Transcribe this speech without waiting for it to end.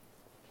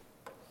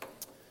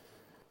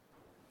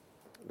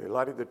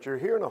Delighted that you're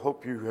here, and I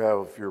hope you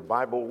have your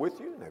Bible with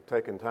you and have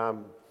taken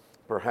time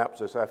perhaps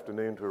this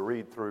afternoon to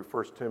read through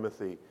 1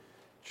 Timothy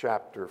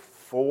chapter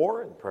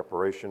 4 in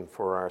preparation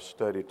for our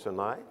study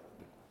tonight.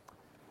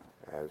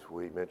 As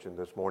we mentioned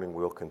this morning,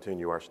 we'll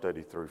continue our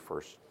study through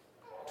 1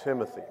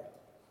 Timothy.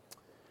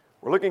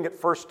 We're looking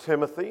at 1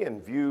 Timothy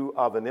in view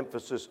of an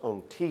emphasis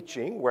on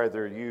teaching,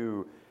 whether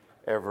you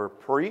ever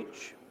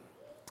preach,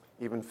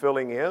 even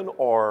filling in,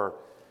 or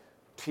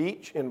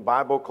teach in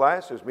Bible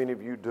class, as many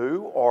of you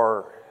do,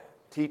 or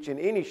teach in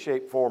any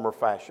shape, form, or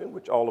fashion,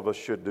 which all of us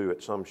should do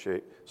at some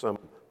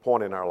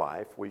point in our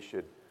life. We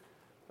should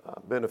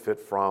benefit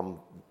from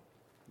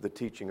the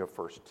teaching of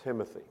 1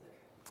 Timothy.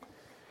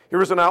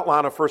 Here is an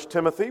outline of 1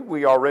 Timothy.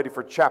 We are ready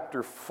for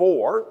chapter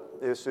 4.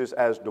 This is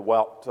as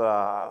DeWalt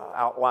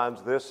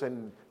outlines this,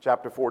 and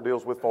chapter 4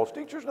 deals with false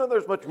teachers. Now,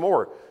 there's much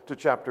more to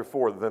chapter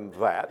 4 than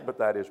that, but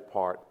that is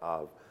part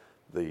of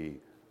the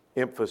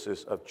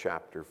emphasis of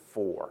chapter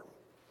 4.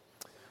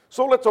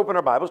 So let's open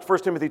our Bibles to 1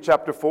 Timothy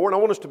chapter 4, and I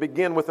want us to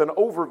begin with an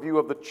overview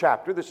of the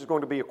chapter. This is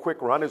going to be a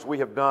quick run, as we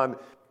have done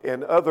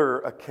in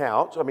other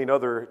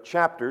other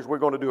chapters. We're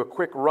going to do a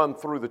quick run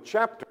through the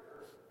chapter,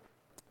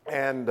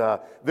 and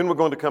then we're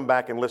going to come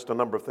back and list a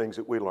number of things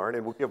that we learned,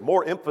 and we'll give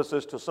more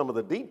emphasis to some of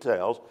the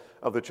details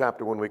of the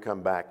chapter when we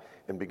come back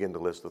and begin to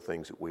list the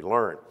things that we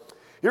learned.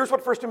 Here's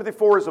what 1 Timothy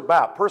 4 is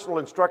about, personal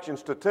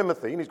instructions to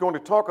Timothy, and he's going to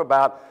talk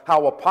about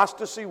how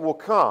apostasy will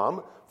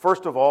come,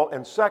 first of all,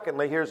 and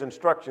secondly, here's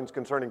instructions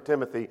concerning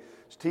Timothy's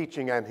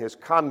teaching and his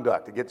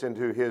conduct. It gets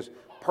into his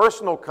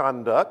personal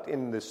conduct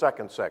in the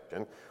second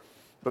section,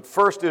 but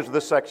first is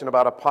this section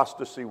about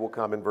apostasy will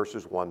come in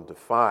verses 1 to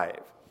 5.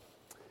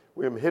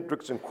 William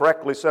Hendrickson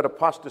correctly said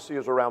apostasy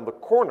is around the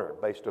corner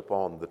based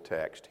upon the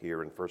text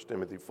here in 1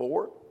 Timothy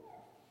 4.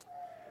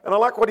 And I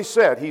like what he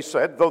said. He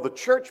said, though the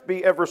church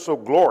be ever so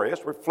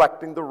glorious,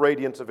 reflecting the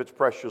radiance of its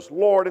precious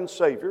Lord and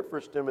Savior,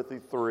 1 Timothy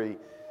 3,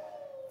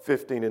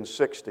 15 and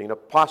 16,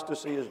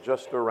 apostasy is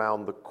just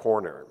around the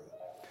corner.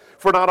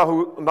 For not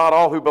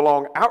all who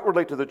belong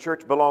outwardly to the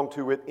church belong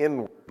to it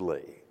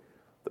inwardly.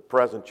 The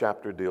present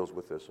chapter deals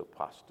with this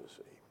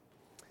apostasy.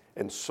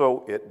 And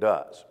so it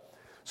does.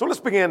 So let's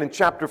begin in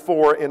chapter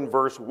 4 in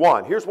verse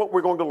 1. Here's what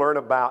we're going to learn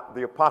about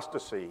the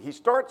apostasy. He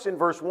starts in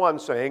verse 1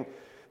 saying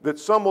that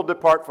some will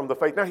depart from the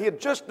faith. Now, he had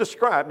just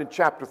described in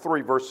chapter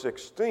 3, verse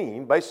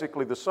 16,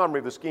 basically the summary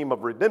of the scheme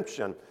of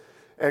redemption,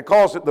 and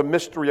calls it the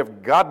mystery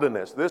of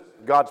godliness. This is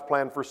God's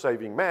plan for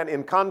saving man.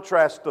 In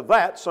contrast to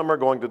that, some are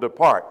going to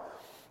depart.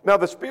 Now,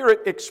 the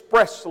Spirit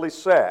expressly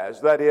says,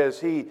 that is,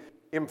 he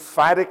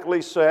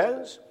emphatically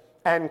says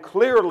and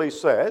clearly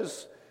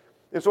says,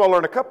 and so I'll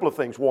learn a couple of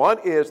things. One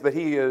is that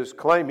he is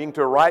claiming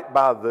to write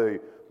by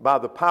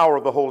the power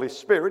of the Holy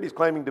Spirit. He's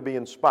claiming to be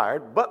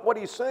inspired. But what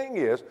he's saying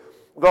is,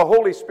 the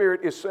Holy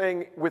Spirit is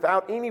saying,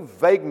 without any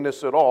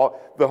vagueness at all,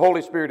 the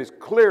Holy Spirit is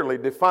clearly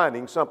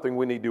defining something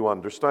we need to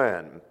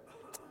understand.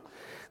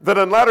 That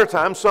in latter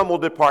times some will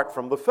depart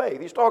from the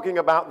faith. He's talking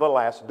about the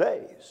last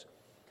days.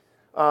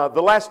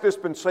 The last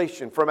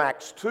dispensation from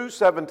Acts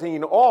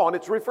 2:17 on,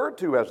 it's referred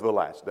to as the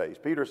last days.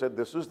 Peter said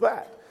this is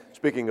that,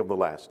 speaking of the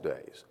last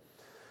days.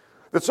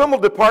 That some will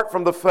depart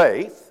from the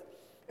faith,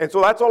 and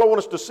so that's all I want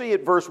us to see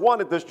at verse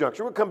 1 at this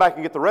juncture. We'll come back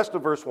and get the rest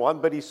of verse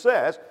 1, but he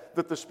says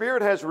that the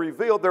Spirit has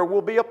revealed there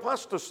will be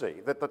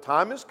apostasy, that the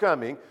time is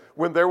coming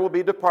when there will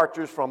be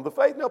departures from the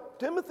faith. Now,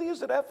 Timothy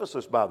is at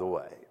Ephesus, by the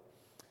way.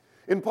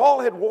 And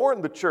Paul had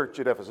warned the church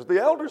at Ephesus, the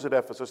elders at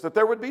Ephesus, that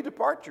there would be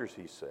departures,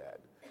 he said.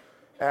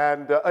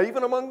 And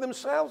even among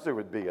themselves there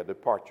would be a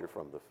departure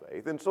from the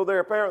faith. And so there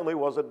apparently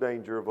was a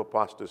danger of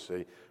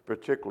apostasy,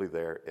 particularly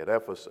there at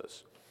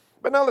Ephesus.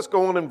 But now let's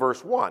go on in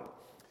verse 1.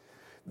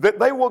 That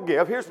they will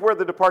give, here's where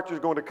the departure is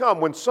going to come,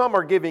 when some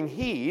are giving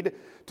heed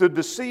to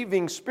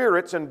deceiving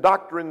spirits and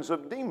doctrines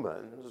of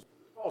demons.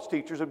 False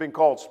teachers have been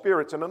called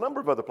spirits in a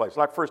number of other places,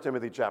 like 1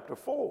 Timothy chapter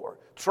 4.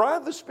 Try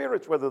the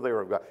spirits whether they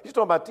are of God. He's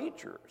talking about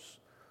teachers.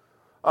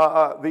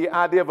 The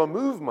idea of a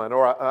movement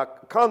or a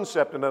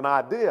concept and an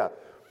idea.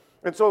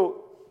 And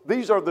so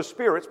these are the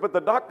spirits, but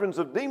the doctrines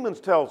of demons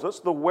tells us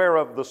the where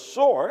of the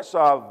source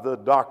of the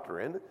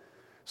doctrine.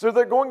 So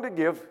they're going to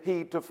give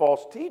heed to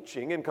false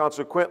teaching, and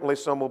consequently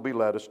some will be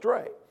led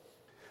astray.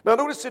 Now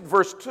notice in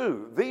verse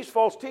 2, these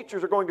false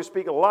teachers are going to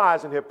speak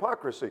lies and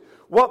hypocrisy.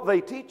 What they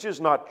teach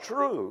is not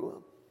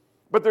true,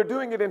 but they're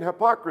doing it in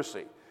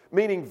hypocrisy,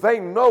 meaning they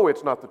know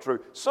it's not the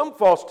truth. Some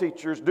false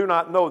teachers do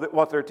not know that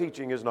what they're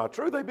teaching is not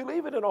true. They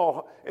believe it in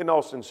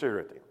all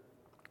sincerity.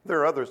 There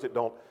are others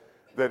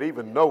that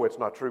even know it's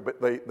not true, but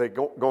they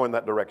go in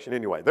that direction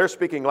anyway. They're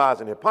speaking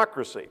lies and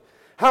hypocrisy.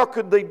 How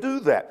could they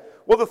do that?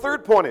 Well, the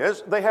third point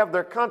is they have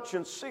their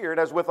conscience seared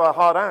as with a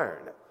hot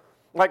iron,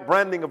 like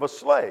branding of a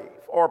slave,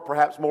 or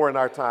perhaps more in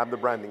our time, the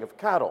branding of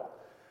cattle.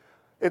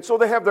 And so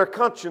they have their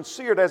conscience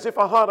seared as if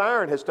a hot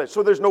iron has touched,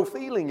 so there's no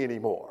feeling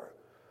anymore.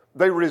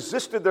 They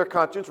resisted their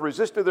conscience, and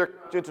resist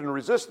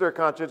their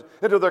conscience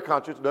until their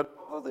conscience doesn't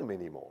bother them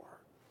anymore.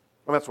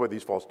 And that's why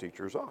these false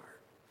teachers are.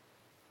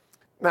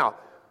 Now,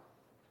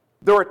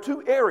 there are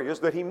two areas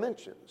that he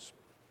mentions.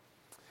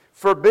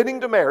 forbidding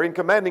to marry and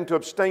commanding to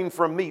abstain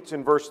from meats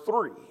in verse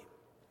 3.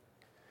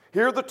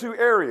 Here are the two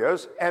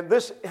areas, and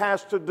this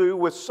has to do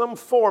with some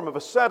form of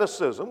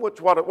asceticism.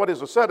 What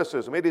is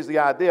asceticism? It is the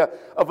idea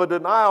of a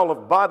denial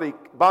of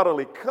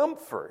bodily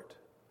comfort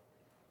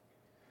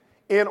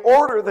in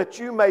order that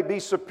you may be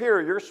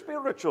superior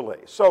spiritually.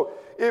 So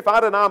if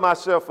I deny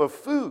myself of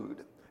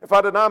food, if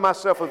I deny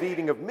myself of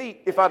eating of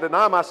meat, if I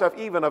deny myself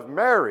even of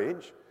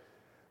marriage,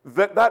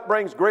 that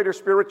brings greater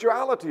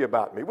spirituality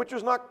about me, which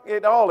is not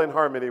at all in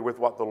harmony with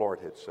what the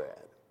Lord had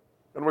said.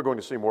 And we're going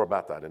to see more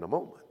about that in a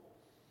moment.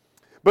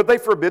 But they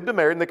forbid to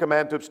marry and they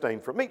command to abstain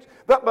from meats.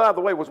 That, by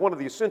the way, was one of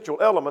the essential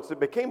elements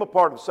that became a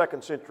part of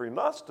second century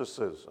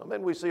Gnosticism,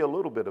 and we see a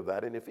little bit of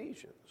that in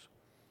Ephesians.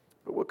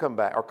 But we'll come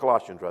back, or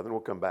Colossians rather, and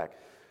we'll come back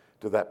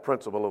to that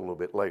principle a little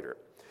bit later.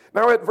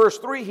 Now at verse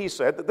 3 he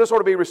said that this ought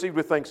to be received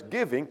with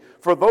thanksgiving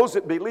for those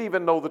that believe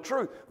and know the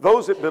truth.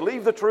 Those that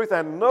believe the truth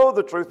and know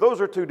the truth,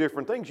 those are two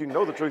different things. You can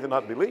know the truth and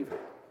not believe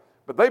it.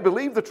 But they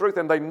believe the truth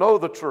and they know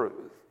the truth.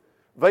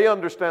 They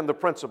understand the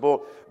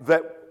principle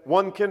that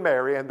one can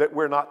marry and that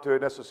we're not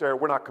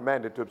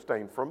commanded to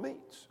abstain from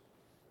meats.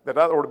 That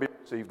ought to be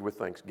received with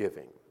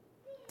thanksgiving.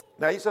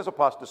 Now he says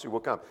apostasy will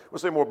come. We'll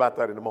say more about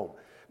that in a moment.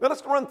 Now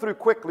let's run through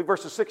quickly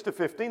verses 6 to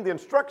 15, the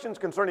instructions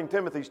concerning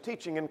Timothy's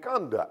teaching and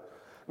conduct.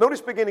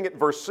 Notice beginning at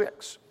verse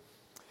 6.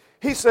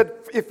 He said,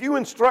 if you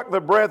instruct the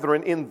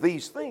brethren in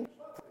these things,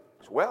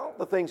 well,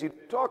 the things he's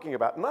talking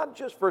about, not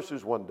just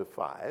verses 1 to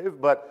 5,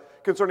 but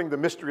concerning the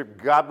mystery of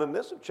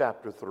godliness of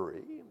chapter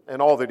 3,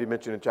 and all that he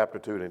mentioned in chapter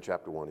 2 and in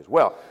chapter 1 as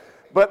well.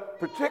 But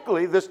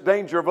particularly this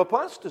danger of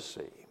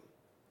apostasy.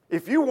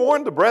 If you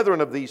warn the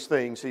brethren of these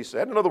things, he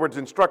said, in other words,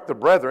 instruct the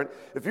brethren,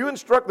 if you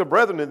instruct the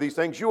brethren in these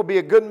things, you will be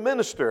a good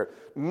minister,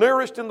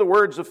 nourished in the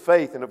words of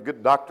faith and of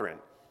good doctrine.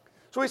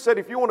 So he said,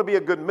 if you want to be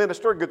a good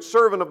minister, a good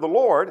servant of the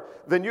Lord,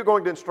 then you're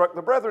going to instruct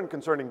the brethren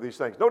concerning these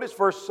things. Notice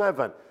verse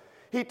 7.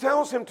 He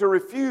tells him to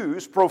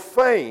refuse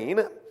profane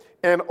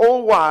and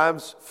old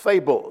wives'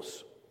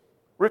 fables.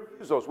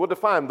 Refuse those. We'll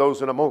define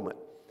those in a moment.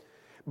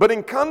 But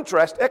in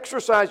contrast,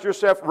 exercise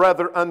yourself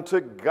rather unto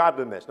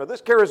godliness. Now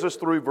this carries us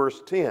through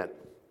verse 10.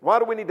 Why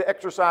do we need to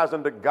exercise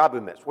unto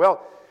godliness?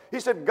 Well, he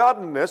said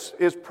godliness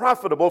is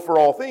profitable for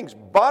all things.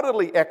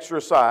 Bodily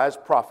exercise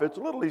profits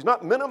little. He's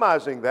not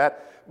minimizing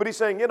that, but he's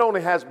saying it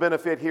only has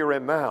benefit here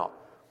and now.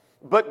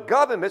 But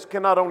godliness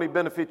can not only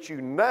benefit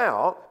you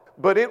now,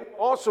 but it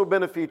also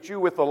benefits you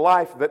with the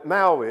life that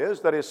now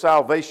is, that is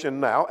salvation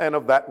now, and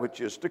of that which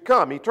is to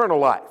come, eternal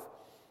life.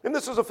 And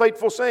this is a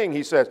faithful saying,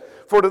 he says,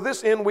 for to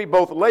this end we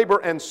both labor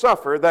and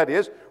suffer. That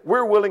is,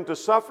 we're willing to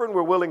suffer and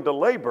we're willing to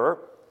labor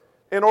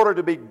in order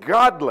to be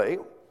godly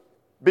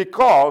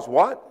because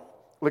what?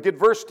 Look at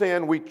verse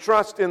 10, we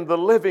trust in the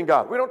living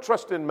God. We don't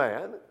trust in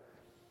man.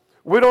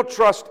 We don't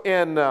trust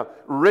in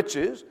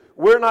riches.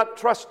 We're not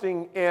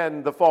trusting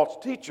in the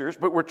false teachers,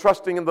 but we're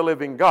trusting in the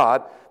living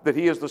God, that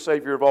he is the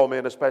Savior of all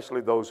men,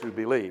 especially those who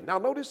believe. Now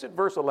notice at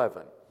verse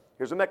 11.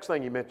 Here's the next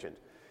thing he mentions.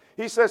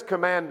 He says,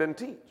 command and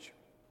teach.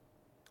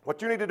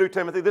 What you need to do,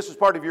 Timothy, this is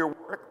part of your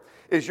work,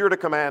 is you're to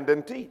command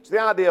and teach.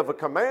 The idea of a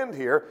command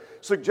here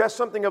suggests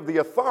something of the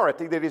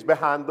authority that is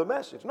behind the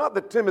message. Not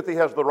that Timothy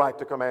has the right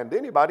to command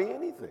anybody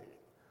anything.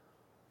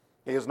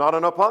 He is not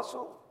an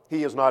apostle.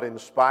 He is not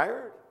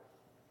inspired.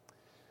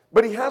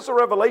 But he has a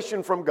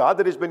revelation from God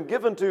that has been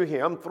given to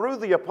him through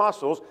the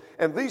apostles,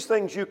 and these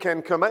things you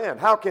can command.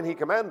 How can he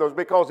command those?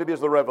 Because it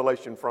is the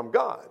revelation from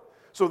God.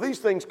 So these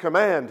things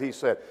command, he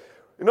said.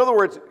 In other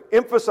words,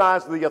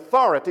 emphasize the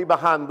authority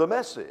behind the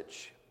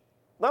message.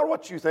 Not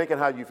what you think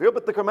and how you feel,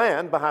 but the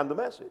command behind the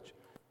message.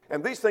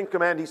 And these things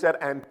command, he said,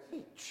 and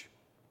teach.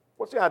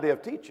 What's the idea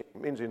of teaching?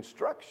 It means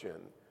instruction.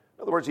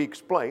 In other words, he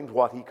explained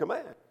what he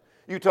commanded.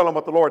 You tell them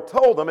what the Lord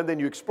told them, and then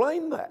you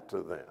explain that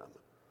to them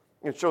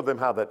and show them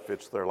how that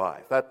fits their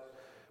life. That's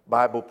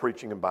Bible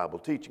preaching and Bible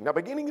teaching. Now,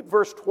 beginning at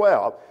verse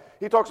 12,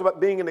 he talks about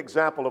being an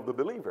example of the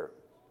believer.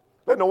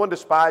 Let no one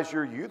despise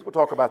your youth. We'll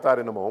talk about that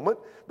in a moment.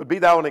 But be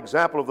thou an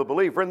example of the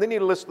believer. And then he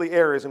lists the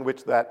areas in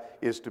which that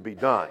is to be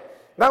done.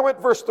 Now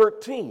at verse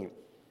 13,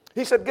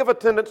 he said, give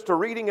attendance to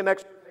reading and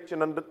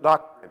exhortation and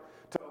doctrine.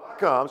 To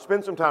come,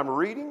 spend some time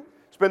reading,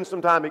 spend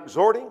some time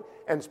exhorting,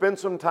 and spend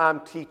some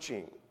time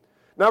teaching.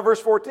 Now verse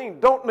 14,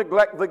 don't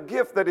neglect the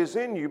gift that is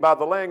in you by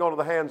the laying on of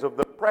the hands of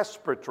the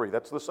presbytery.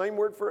 That's the same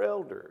word for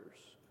elders.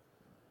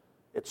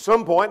 At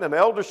some point, an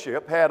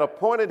eldership had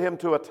appointed him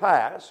to a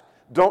task.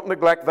 Don't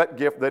neglect that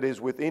gift that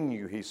is within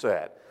you, he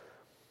said.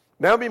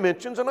 Now he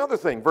mentions another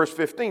thing. Verse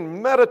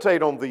 15,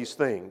 meditate on these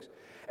things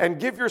and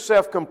give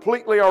yourself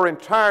completely or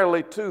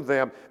entirely to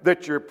them,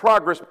 that your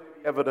progress may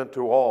be evident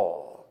to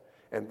all.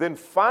 And then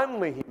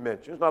finally he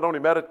mentions, not only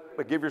meditate,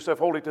 but give yourself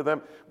wholly to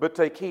them, but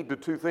take heed to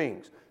two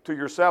things, to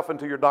yourself and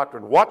to your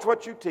doctrine. Watch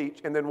what you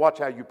teach, and then watch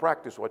how you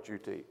practice what you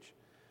teach.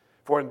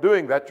 For in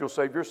doing that, you'll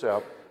save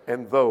yourself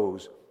and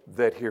those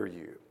that hear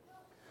you.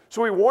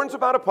 So he warns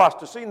about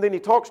apostasy, and then he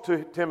talks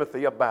to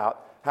Timothy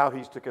about how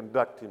he's to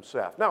conduct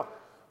himself. Now,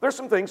 there's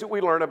some things that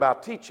we learn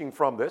about teaching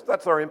from this.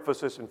 That's our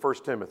emphasis in 1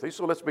 Timothy,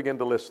 so let's begin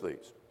to list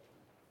these.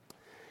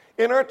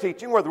 In our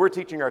teaching, whether we're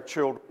teaching our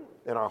children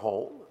in our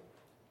home,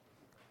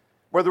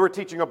 Whether we're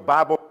teaching a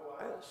Bible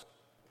class,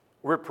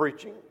 we're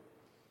preaching,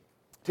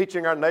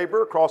 teaching our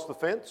neighbor across the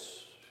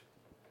fence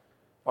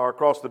or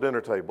across the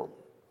dinner table,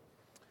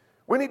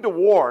 we need to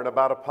warn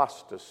about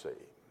apostasy.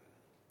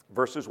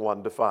 Verses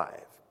 1 to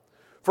 5.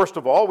 First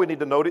of all, we need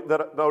to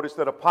notice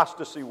that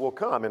apostasy will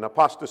come and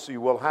apostasy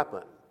will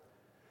happen.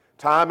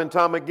 Time and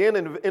time again,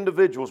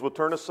 individuals will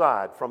turn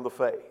aside from the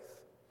faith.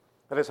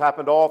 That has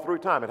happened all through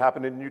time. It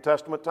happened in New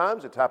Testament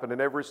times. It's happened in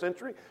every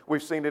century.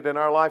 We've seen it in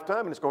our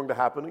lifetime, and it's going to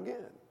happen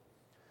again.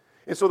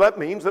 And so that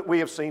means that we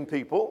have seen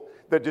people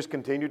that just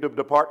continue to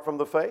depart from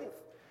the faith.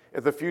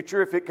 In the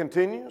future, if it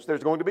continues,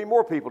 there's going to be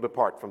more people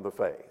depart from the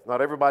faith.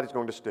 Not everybody's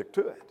going to stick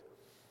to it.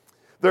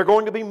 There are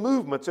going to be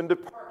movements and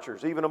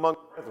departures, even among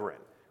brethren.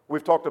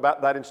 We've talked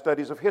about that in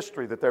studies of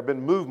history, that there have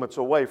been movements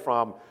away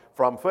from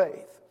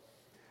faith.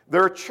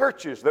 There are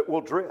churches that will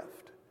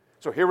drift.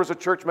 So here was a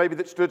church maybe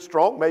that stood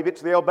strong. Maybe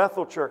it's the El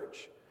Bethel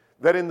Church,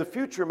 that in the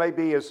future may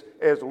be as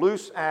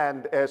loose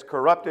and as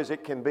corrupt as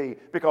it can be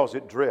because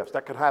it drifts.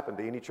 That could happen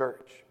to any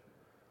church.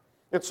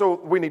 And so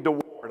we need to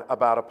warn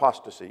about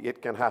apostasy.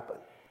 It can happen.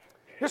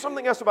 Here's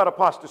something else about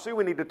apostasy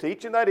we need to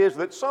teach, and that is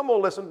that some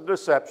will listen to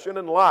deception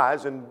and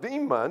lies and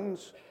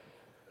demons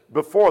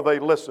before they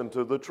listen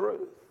to the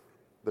truth.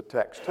 The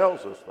text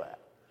tells us that.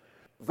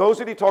 Those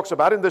that he talks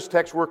about in this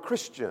text were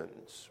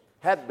Christians,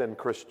 had been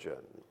Christians.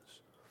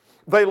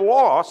 They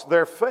lost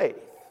their faith.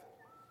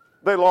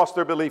 They lost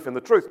their belief in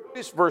the truth.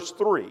 This verse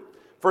 3,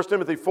 1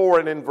 Timothy 4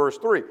 and in verse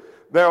 3.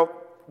 Now,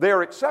 they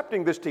are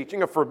accepting this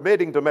teaching of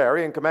forbidding to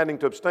marry and commanding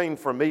to abstain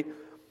from meat,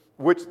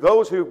 which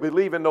those who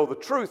believe and know the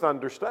truth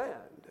understand.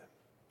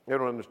 They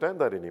don't understand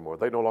that anymore.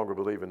 They no longer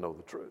believe and know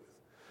the truth.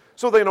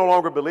 So they no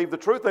longer believe the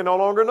truth. They no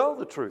longer know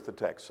the truth, the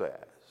text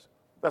says.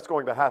 That's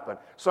going to happen.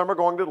 Some are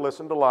going to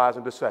listen to lies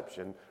and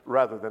deception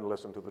rather than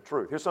listen to the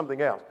truth. Here's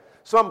something else.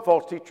 Some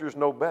false teachers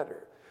know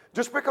better.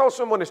 Just because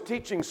someone is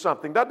teaching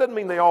something, that doesn't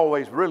mean they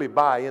always really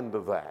buy into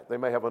that. They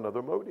may have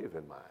another motive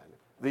in mind.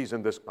 These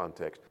in this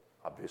context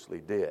obviously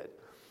did.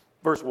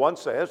 Verse 1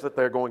 says that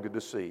they're going to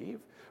deceive.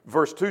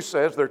 Verse 2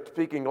 says they're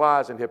speaking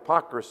lies and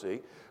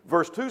hypocrisy.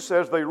 Verse 2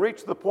 says they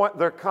reach the point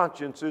their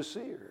conscience is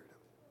seared.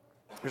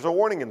 There's a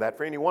warning in that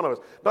for any one of us,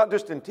 not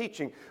just in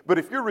teaching, but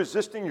if you're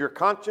resisting your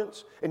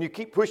conscience and you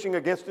keep pushing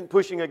against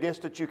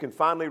it, you can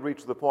finally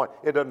reach the point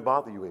it doesn't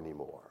bother you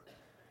anymore.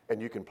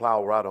 And you can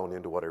plow right on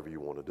into whatever you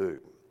want to do.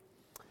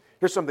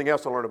 Here's something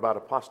else I learned about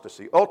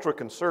apostasy.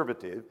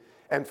 Ultra-conservative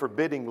and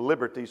forbidding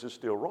liberties is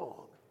still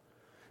wrong.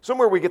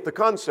 Somewhere we get the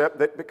concept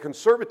that the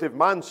conservative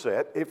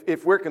mindset,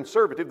 if we're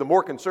conservative, the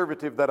more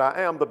conservative that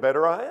I am, the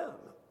better I am.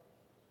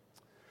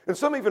 And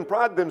some even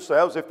pride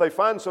themselves, if they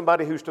find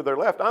somebody who's to their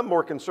left, I'm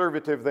more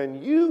conservative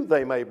than you,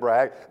 they may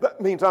brag.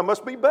 That means I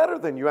must be better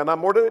than you and I'm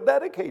more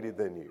dedicated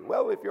than you.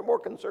 Well, if you're more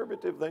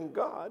conservative than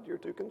God, you're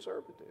too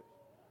conservative.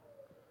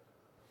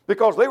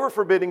 Because they were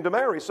forbidding to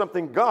marry,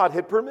 something God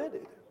had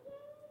permitted.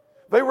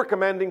 They were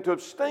commanding to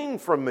abstain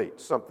from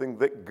meat, something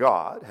that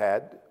God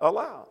had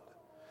allowed.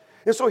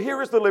 And so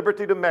here is the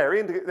liberty to marry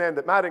and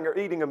the marrying or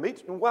eating of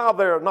meat. And while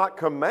they're not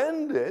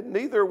commanded,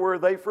 neither were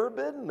they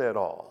forbidden at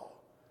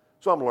all.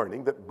 So I'm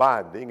learning that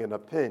binding an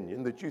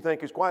opinion that you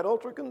think is quite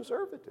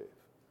ultra-conservative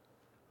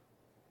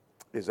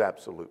is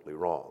absolutely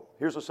wrong.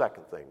 Here's a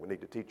second thing we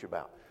need to teach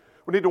about.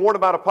 We need to warn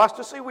about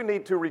apostasy. We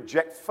need to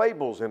reject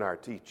fables in our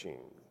teaching.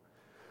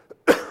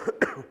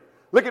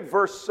 Look at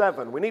verse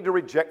 7. We need to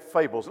reject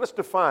fables. Let's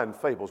define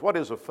fables. What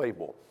is a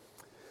fable?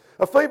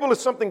 A fable is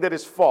something that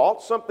is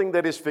false, something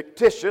that is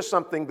fictitious,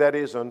 something that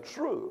is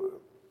untrue.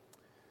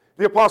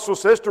 The apostle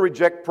says to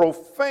reject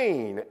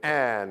profane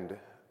and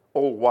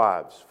old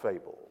wives'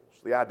 fables.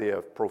 The idea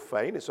of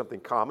profane is something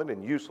common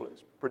and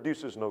useless,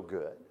 produces no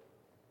good.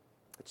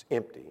 It's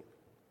empty.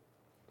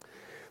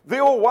 The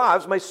old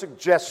wives may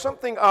suggest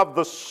something of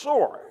the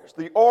source.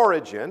 The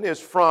origin is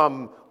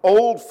from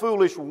old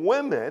foolish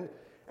women.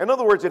 In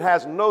other words, it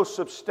has no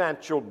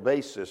substantial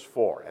basis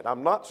for it.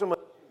 I'm not so much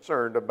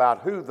concerned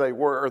about who they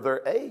were or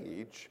their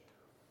age,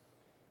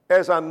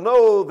 as I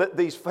know that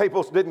these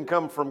fables didn't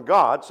come from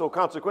God, so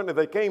consequently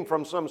they came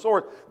from some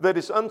source that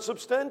is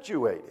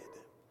unsubstantiated.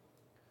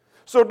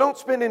 So don't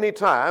spend any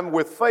time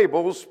with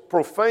fables,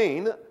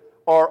 profane,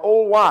 or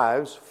old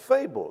wives'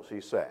 fables,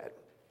 he said.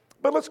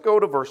 But let's go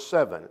to verse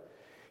 7.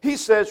 He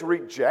says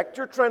reject.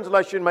 Your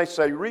translation may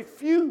say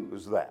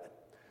refuse that.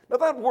 Now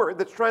that word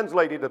that's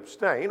translated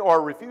abstain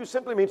or refuse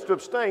simply means to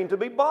abstain, to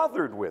be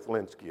bothered with,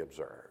 Lenski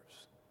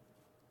observes.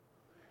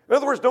 In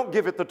other words, don't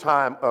give it the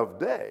time of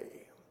day.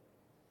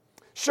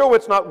 Show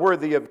it's not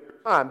worthy of your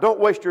time. Don't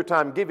waste your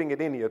time giving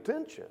it any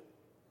attention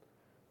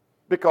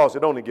because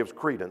it only gives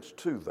credence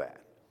to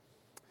that.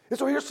 And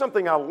so here's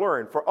something I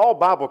learned for all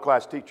Bible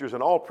class teachers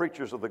and all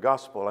preachers of the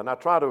gospel, and I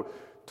try to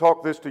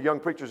talk this to young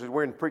preachers as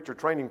we're in preacher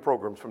training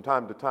programs from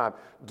time to time.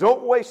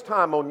 Don't waste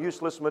time on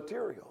useless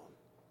material.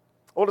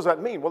 What does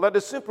that mean? Well, that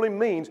just simply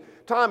means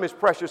time is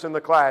precious in the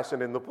class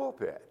and in the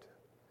pulpit.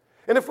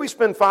 And if we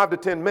spend 5 to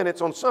 10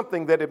 minutes on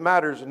something that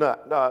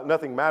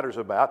nothing matters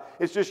about,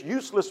 it's just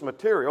useless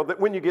material that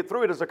when you get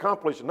through it has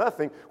accomplished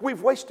nothing,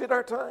 we've wasted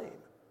our time.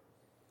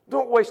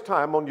 Don't waste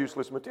time on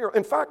useless material.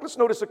 In fact, let's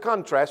notice a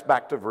contrast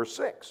back to verse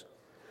 6.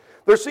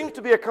 There seems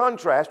to be a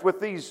contrast with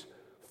these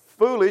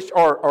foolish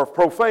or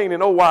profane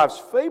and old wives'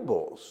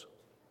 fables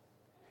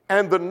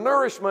and the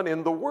nourishment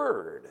in the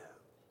Word.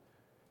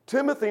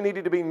 Timothy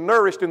needed to be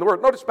nourished in the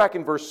Word. Notice back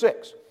in verse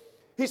 6.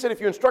 He said,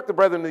 if you instruct the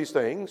brethren in these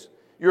things,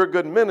 you're a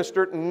good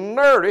minister,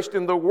 nourished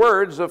in the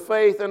words of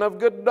faith and of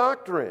good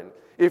doctrine.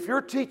 If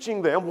you're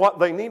teaching them what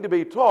they need to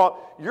be taught,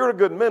 you're a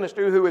good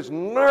minister who is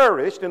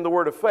nourished in the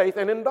word of faith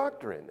and in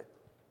doctrine.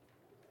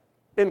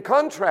 In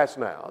contrast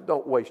now,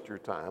 don't waste your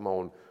time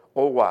on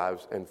old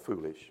wives and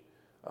foolish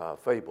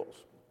fables.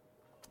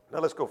 Now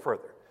let's go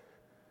further.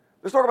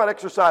 Let's talk about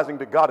exercising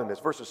to godliness,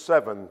 verses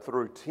 7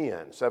 through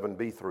 10,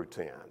 7b through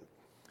 10.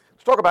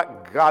 Let's talk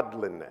about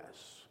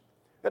godliness.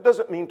 That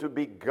doesn't mean to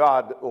be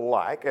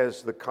God-like,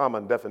 as the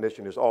common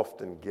definition is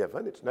often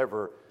given. It's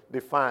never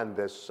defined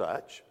as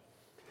such.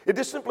 It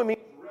just simply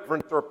means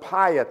reverence or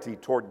piety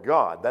toward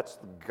God. That's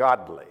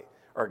godly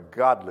or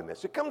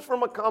godliness. It comes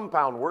from a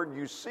compound word,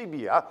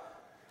 eusebia,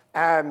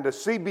 and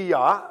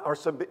sabia or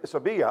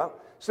sabia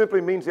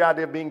simply means the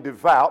idea of being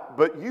devout,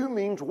 but you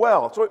means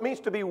well. So it means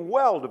to be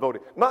well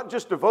devoted. Not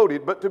just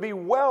devoted, but to be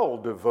well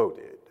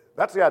devoted.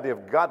 That's the idea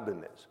of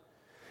godliness.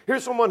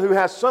 Here's someone who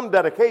has some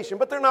dedication,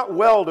 but they're not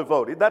well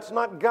devoted. That's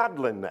not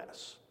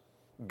godliness.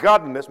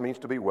 Godliness means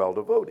to be well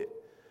devoted.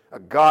 A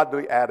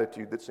godly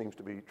attitude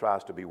that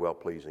tries to be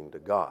well-pleasing to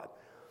God.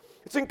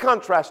 It's in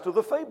contrast to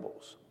the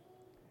fables.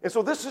 And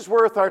so this is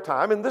worth our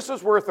time, and this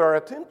is worth our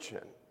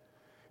attention.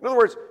 In other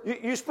words,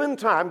 you spend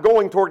time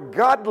going toward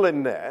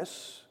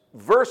godliness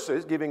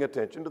versus giving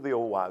attention to the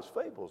old wives'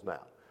 fables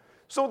now.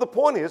 So the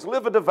point is,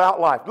 live a devout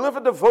life. Live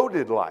a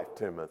devoted life,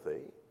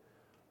 Timothy.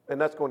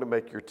 And that's going to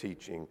make your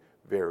teaching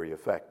very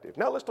effective.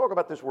 Now let's talk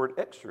about this word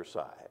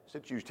exercise.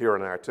 It's used here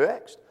in our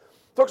text.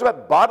 It talks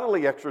about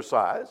bodily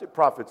exercise. It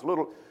profits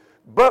little.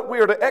 But we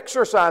are to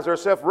exercise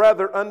ourselves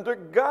rather under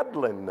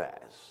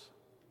godliness.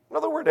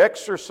 Another word,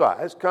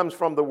 exercise, comes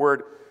from the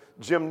word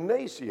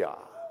gymnasia.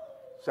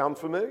 Sound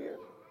familiar?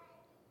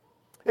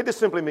 It just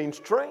simply means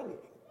training.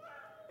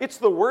 It's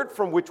the word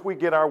from which we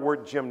get our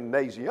word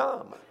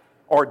gymnasium,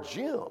 or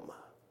gym,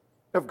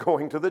 of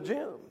going to the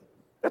gym.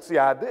 That's the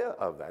idea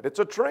of that. It's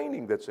a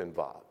training that's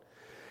involved.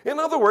 In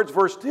other words,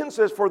 verse 10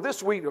 says, for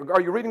this we, are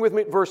you reading with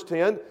me at verse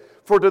 10?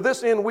 For to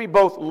this end we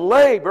both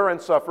labor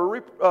and suffer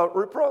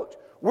reproach.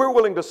 We're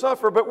willing to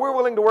suffer, but we're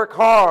willing to work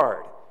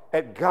hard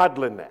at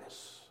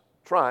godliness,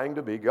 trying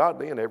to be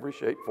godly in every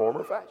shape, form,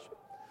 or fashion.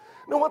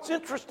 Now, what's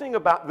interesting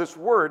about this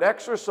word,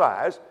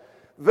 exercise,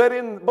 that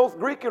in both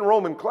Greek and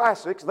Roman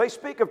classics, they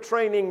speak of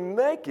training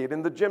naked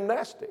in the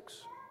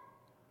gymnastics.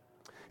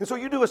 And so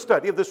you do a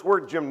study of this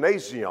word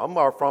gymnasium,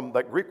 or from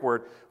that Greek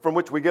word from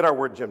which we get our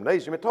word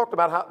gymnasium. It talked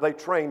about how they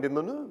trained in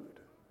the nude.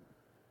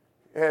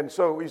 And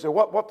so you say,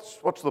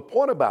 what's the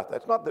point about that?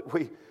 It's not that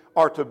we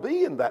are to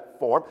be in that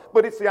form,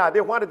 but it's the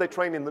idea, why did they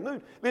train in the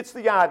nude? It's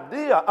the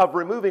idea of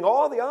removing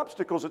all the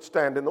obstacles that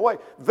stand in the way.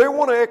 They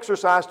want to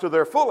exercise to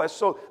their fullest,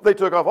 so they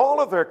took off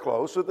all of their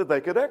clothes so that they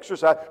could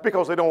exercise,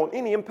 because they don't want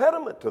any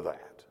impediment to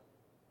that.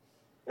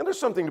 And there's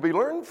something to be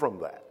learned from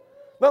that.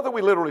 Not that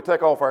we literally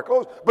take off our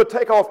clothes, but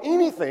take off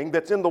anything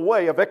that's in the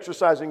way of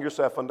exercising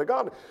yourself unto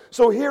God.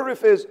 So here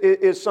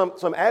is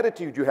some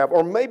attitude you have,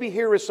 or maybe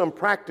here is some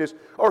practice,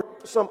 or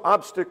some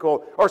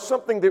obstacle, or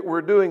something that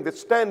we're doing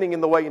that's standing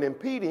in the way and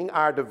impeding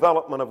our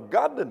development of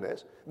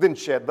godliness, then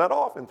shed that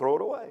off and throw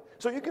it away.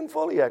 So you can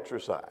fully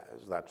exercise.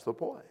 That's the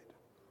point.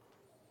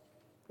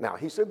 Now,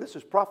 he said this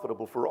is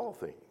profitable for all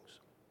things.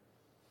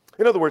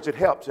 In other words, it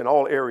helps in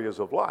all areas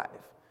of life.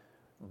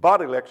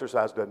 Bodily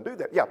exercise doesn't do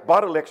that. Yeah,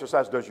 bodily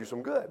exercise does you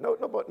some good.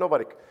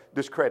 Nobody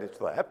discredits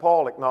that.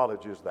 Paul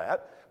acknowledges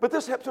that. But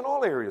this helps in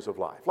all areas of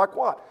life. Like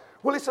what?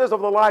 Well, he says of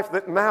the life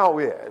that now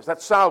is,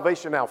 that's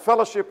salvation now,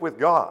 fellowship with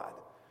God.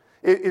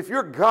 If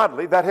you're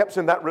godly, that helps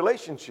in that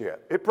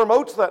relationship. It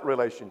promotes that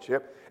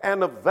relationship.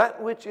 And of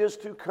that which is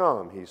to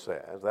come, he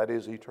says, that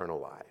is eternal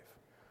life.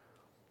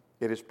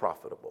 It is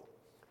profitable.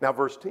 Now,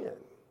 verse 10.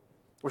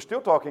 We're still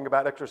talking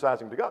about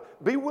exercising to God.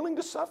 Be willing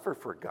to suffer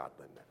for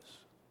godliness.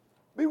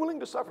 Be willing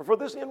to suffer. For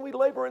this end we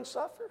labor and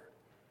suffer.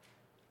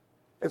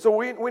 And so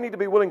we need to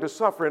be willing to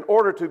suffer in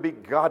order to be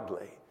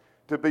godly,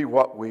 to be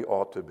what we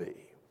ought to be.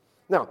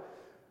 Now,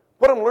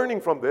 what I'm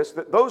learning from this,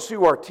 that those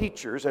who are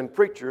teachers and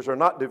preachers are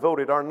not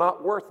devoted are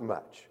not worth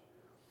much.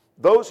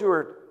 Those who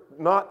are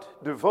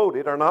not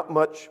devoted are not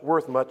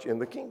worth much in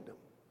the kingdom.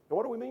 Now,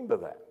 what do we mean by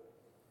that?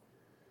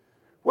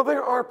 Well,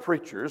 there are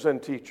preachers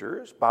and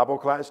teachers, Bible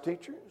class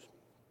teachers,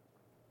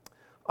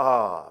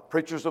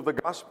 preachers of the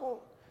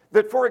gospel,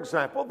 that, for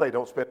example, they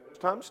don't spend much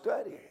time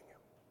studying.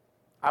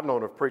 I've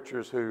known of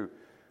preachers who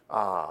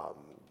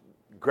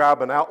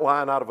grab an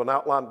outline out of an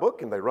outline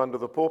book and they run to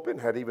the pulpit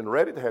and hadn't even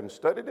read it, hadn't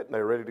studied it, and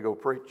they're ready to go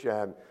preach,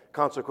 and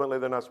consequently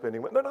they're not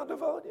they're not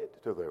devoted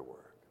to their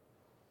work.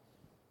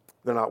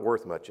 They're not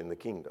worth much in the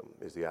kingdom,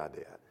 is the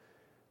idea.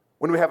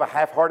 When we have a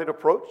half-hearted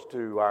approach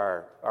to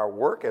our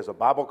work as a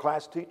Bible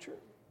class teacher,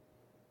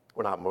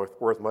 we're not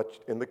worth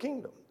much in the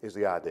kingdom, is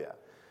the idea.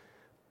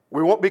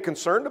 We won't be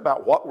concerned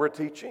about what we're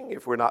teaching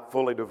if we're not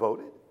fully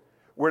devoted.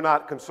 We're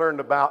not concerned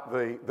about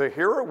the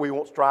hearer. We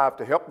won't strive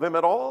to help them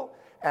at all.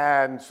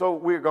 And so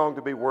we're going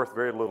to be worth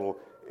very little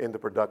in the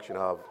production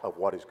of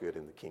what is good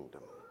in the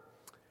kingdom.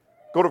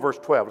 Go to verse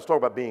 12. Let's talk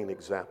about being an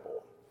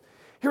example.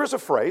 Here's a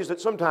phrase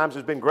that sometimes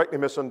has been greatly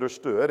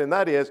misunderstood, and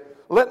that is,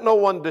 let no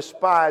one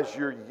despise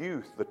your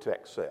youth, the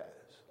text says.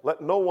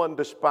 Let no one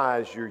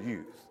despise your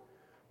youth,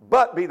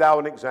 but be thou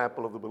an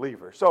example of the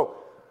believer. So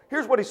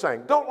here's what he's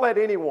saying.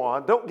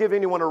 Don't give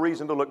anyone a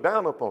reason to look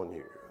down upon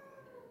you.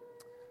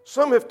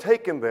 Some have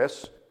taken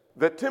this,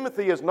 that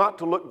Timothy is not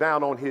to look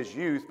down on his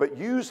youth, but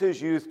use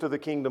his youth to the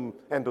kingdom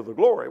and to the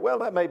glory. Well,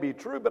 that may be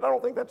true, but I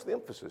don't think that's the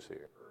emphasis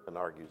here, and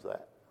argues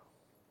that.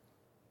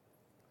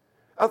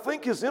 I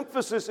think his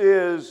emphasis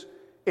is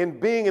in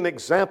being an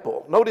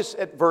example. Notice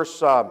at verse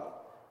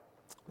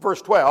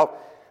 12,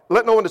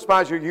 let no one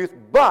despise your youth,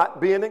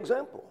 but be an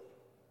example.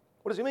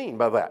 What does he mean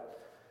by that?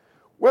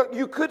 Well,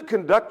 you could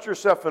conduct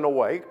yourself in a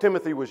way,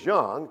 Timothy was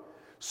young,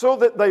 so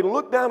that they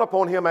look down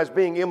upon him as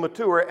being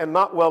immature and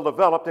not well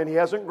developed, and he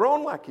hasn't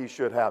grown like he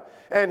should have.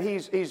 And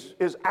his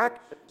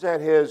actions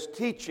and his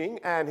teaching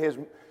and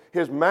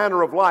his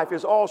manner of life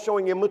is all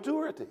showing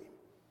immaturity.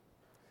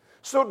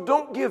 So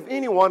don't give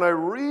anyone a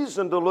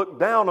reason to look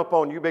down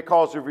upon you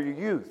because of your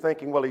youth,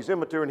 thinking, well, he's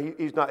immature and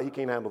he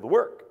can't handle the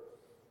work.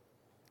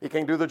 He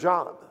can't do the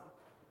job.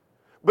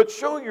 But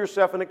show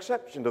yourself an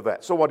exception to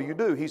that. So what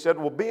do? He said,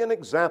 well, be an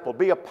example.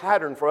 Be a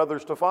pattern for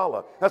others to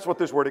follow. That's what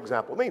this word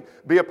example means.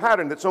 Be a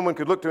pattern that someone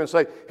could look to and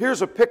say,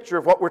 here's a picture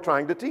of what we're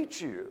trying to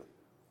teach you.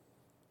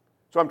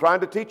 So I'm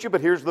trying to teach you,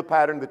 but here's the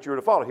pattern that you're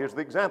to follow. Here's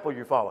the example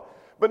you follow.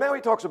 But now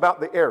he talks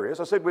about the areas.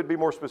 I said we'd be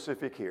more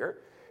specific here.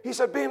 He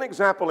said, be an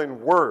example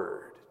in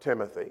word,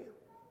 Timothy.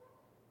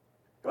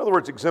 In other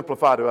words,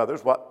 exemplify to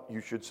others what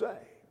you should say.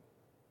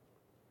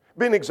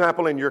 Be an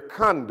example in your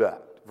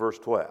conduct, verse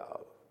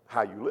 12,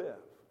 how you live.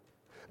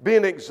 Be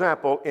an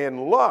example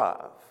in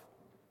love,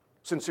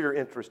 sincere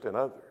interest in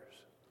others.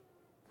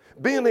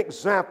 Be an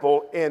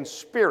example in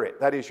spirit,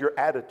 that is your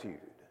attitude.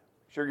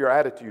 Sure, your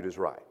attitude is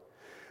right.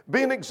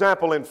 Be an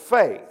example in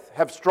faith,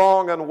 have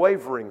strong,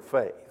 unwavering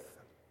faith.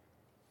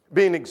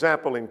 Be an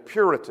example in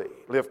purity,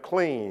 live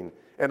clean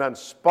and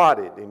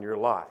unspotted in your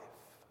life.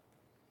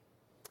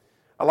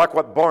 I like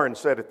what Barnes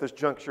said at this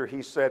juncture.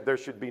 He said there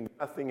should be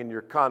nothing in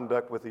your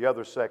conduct with the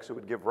other sex that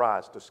would give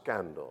rise to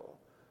scandal.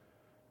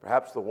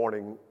 Perhaps the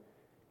warning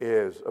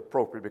is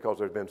appropriate because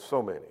there have been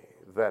so many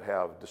that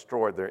have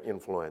destroyed their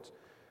influence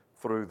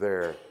through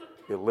their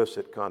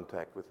illicit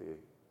contact with the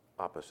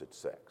opposite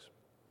sex.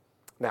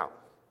 Now,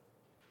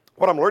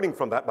 what I'm learning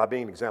from that by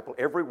being an example,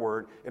 every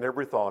word and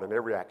every thought and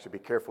every act should be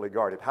carefully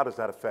guarded. How does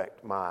that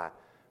affect my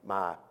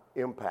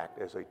impact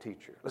as a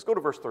teacher? Let's go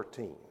to verse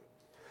 13.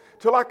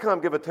 Till I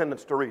come, give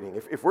attendance to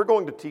reading. If we're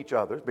going to teach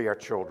others, be our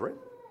children,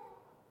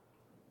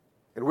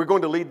 and we're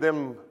going to lead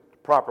them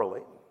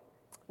properly,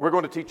 we're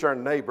going to teach our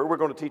neighbor, we're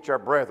going to teach our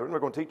brethren, we're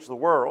going to teach the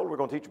world, we're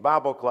going to teach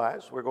Bible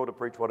class, we're going to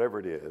preach whatever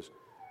it is,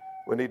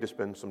 we need to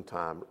spend some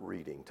time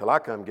reading. Till I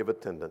come, give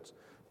attendance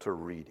to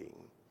reading.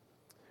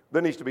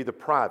 There needs to be the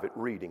private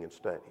reading and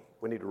study.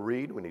 We need to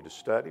read, we need to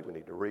study, we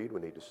need to read, we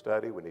need to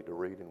study, we need to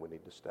read, and we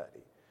need to study.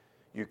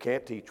 You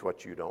can't teach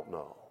what you don't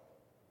know.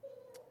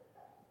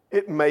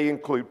 It may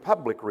include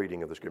public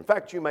reading of the Scripture. In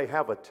fact, you may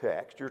have a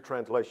text, your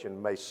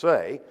translation may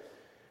say,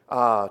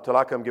 till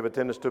I come give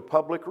attendance to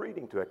public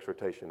reading, to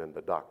exhortation and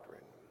the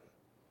doctrine.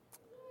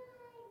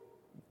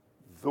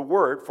 The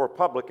word for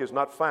public is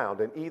not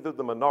found in either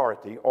the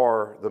minority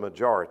or the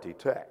majority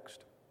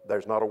text.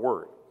 There's not a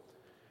word.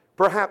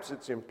 Perhaps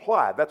it's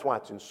implied. That's why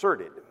it's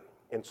inserted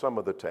in some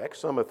of the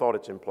text. Some have thought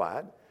it's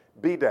implied.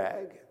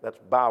 BDAG, that's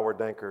Bauer,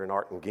 Danker, and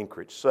Art and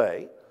Gingrich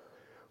say,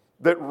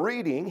 that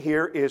reading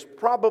here is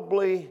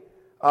probably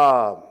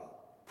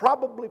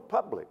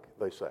public,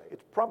 they say.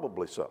 It's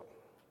probably so.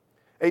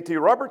 A.T.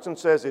 Robertson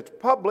says it's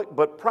public,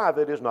 but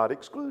private is not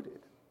excluded.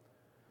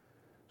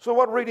 So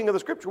what reading of the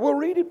Scripture? Well,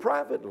 read it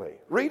privately.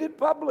 Read it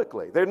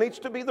publicly. There needs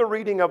to be the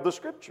reading of the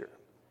Scripture.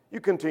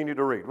 You continue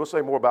to read. We'll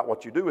say more about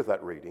what you do with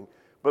that reading,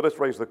 but let's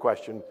raise the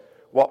question,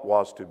 what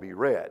was to be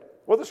read?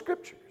 Well, the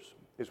Scriptures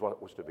is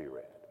what was to be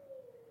read.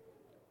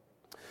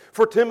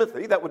 For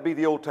Timothy, that would be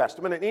the Old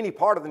Testament and any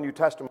part of the New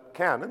Testament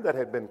canon that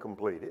had been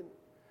completed.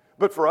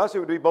 But for us, it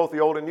would be both the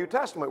Old and New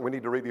Testament. We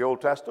need to read the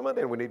Old Testament,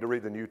 and we need to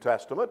read the New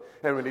Testament,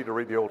 and we need to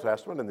read the Old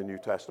Testament and the New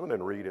Testament,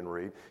 and read and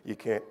read. You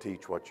can't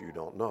teach what you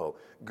don't know.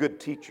 Good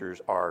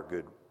teachers are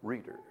good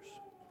readers.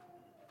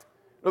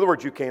 In other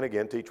words, you can't,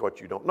 again, teach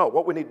what you don't know.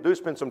 What we need to do is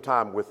spend some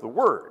time with the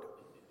Word.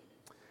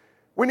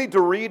 We need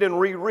to read and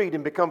reread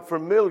and become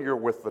familiar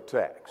with the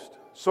text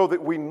so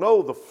that we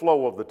know the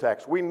flow of the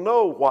text. We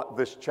know what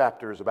this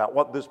chapter is about,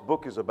 what this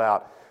book is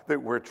about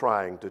that we're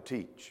trying to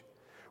teach.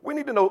 We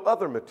need to know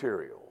other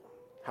material.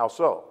 How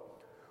so?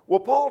 Well,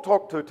 Paul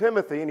talked to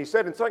Timothy, and he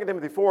said in 2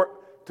 Timothy 4,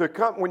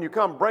 when you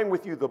come, bring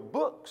with you the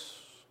books,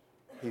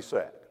 he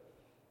said.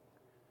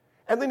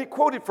 And then he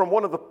quoted from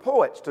one of the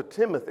poets to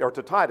Timothy, or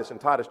to Titus, in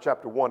Titus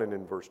chapter 1 and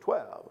in verse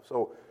 12.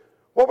 So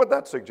what would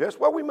that suggest?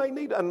 Well, we may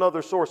need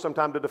another source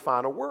sometime to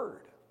define a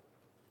word.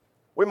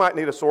 We might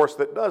need a source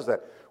that does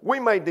that. We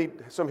may need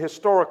some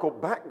historical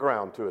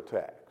background to a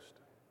text.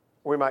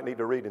 We might need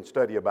to read and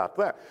study about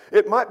that.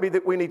 It might be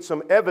that we need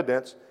some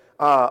evidence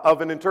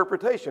of an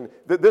interpretation,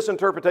 that this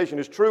interpretation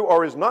is true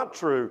or is not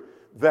true,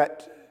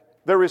 that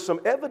there is some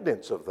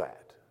evidence of that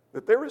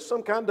there is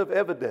some kind of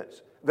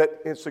evidence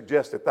that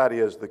suggests that that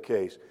is the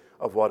case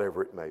of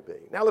whatever it may be.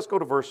 Now let's go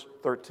to verse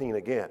 13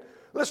 again.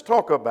 Let's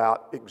talk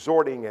about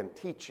exhorting and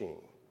teaching.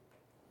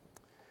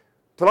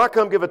 Till I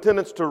come, give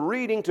attendance to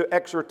reading, to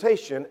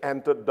exhortation,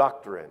 and to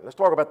doctrine. Let's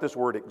talk about this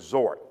word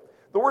exhort.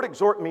 The word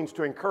exhort means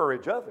to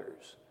encourage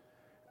others.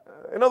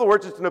 In other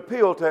words, it's an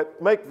appeal to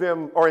make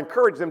them or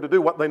encourage them to do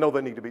what they know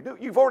they need to be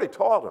doing. You've already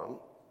taught them,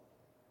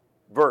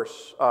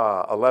 verse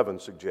 11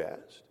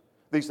 suggests.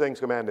 These things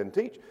command and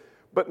teach.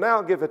 But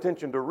now give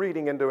attention to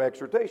reading and to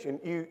exhortation.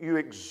 You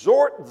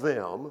exhort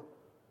them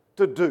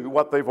to do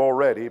what they've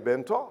already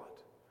been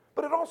taught.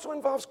 But it also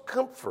involves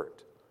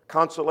comfort,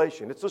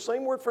 consolation. It's the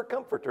same word for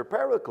comforter,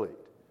 paraclete.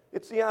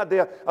 It's the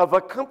idea of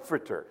a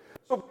comforter.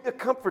 So be a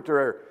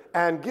comforter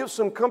and give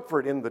some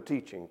comfort in the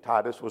teaching.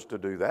 Titus was to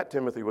do that,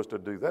 Timothy was to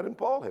do that, and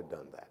Paul had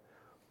done that.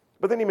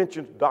 But then he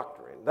mentions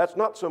doctrine. That's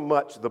not so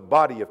much the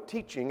body of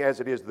teaching as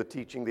it is the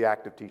teaching, the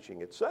act of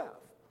teaching itself,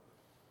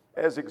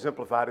 as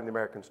exemplified in the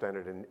American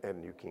Standard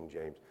and New King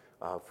James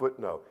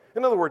footnote.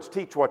 In other words,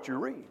 teach what you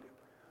read.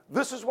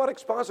 This is what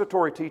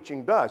expository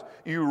teaching does.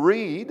 You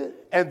read,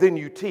 and then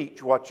you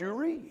teach what you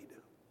read.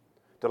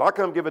 Till I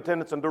come, give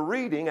attendance unto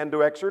reading and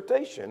to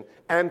exhortation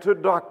and to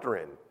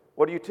doctrine.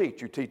 What do you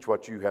teach? You teach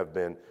what you have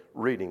been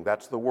reading.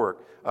 That's the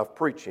work of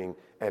preaching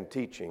and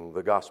teaching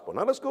the gospel.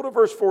 Now let's go to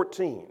verse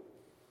 14.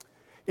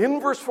 In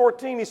verse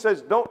 14, he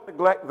says, don't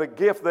neglect the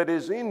gift that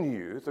is in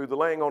you through the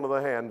laying on of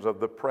the hands of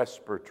the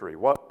presbytery.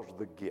 What was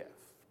the gift?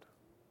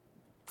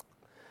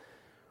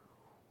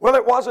 Well,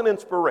 it was an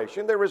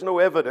inspiration. There is no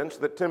evidence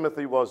that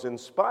Timothy was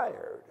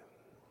inspired.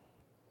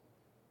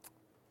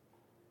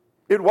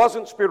 It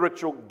wasn't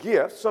spiritual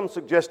gifts. Some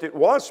suggest it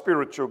was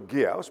spiritual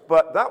gifts,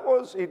 but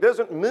he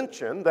doesn't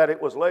mention that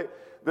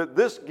that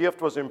this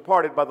gift was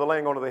imparted by the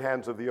laying on of the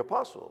hands of the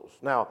apostles.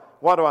 Now,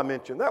 why do I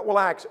mention that? Well,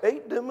 Acts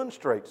 8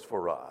 demonstrates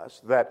for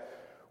us that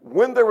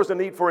when there was a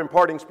need for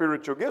imparting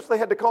spiritual gifts, they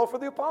had to call for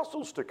the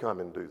apostles to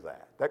come and do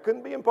that. That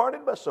couldn't be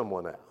imparted by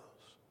someone else.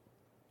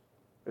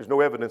 There's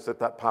no evidence that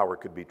that power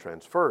could be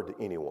transferred to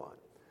anyone.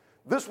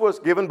 This was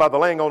given by the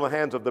laying on of the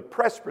hands of the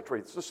presbytery.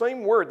 It's the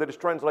same word that is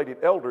translated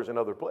elders in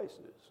other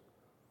places.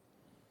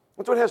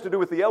 That's what it has to do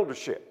with the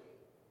eldership.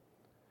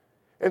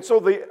 And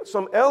so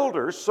some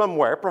elders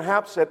somewhere,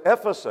 perhaps at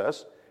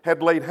Ephesus,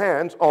 had laid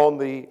hands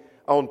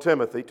on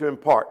Timothy to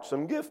impart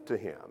some gift to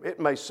him. It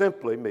may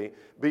simply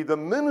be the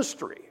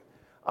ministry,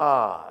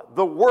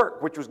 the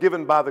work which was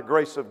given by the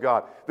grace of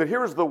God. That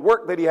here's the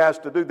work that he has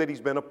to do, that he's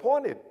been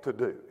appointed to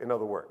do, in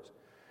other words.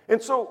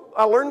 And so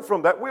I learned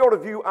from that, we ought to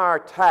view our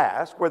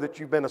task, whether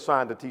you've been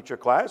assigned to teach a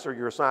class or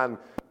you're assigned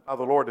by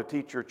the Lord to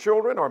teach your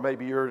children, or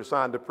maybe you're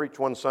assigned to preach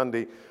one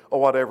Sunday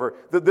or whatever,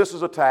 that this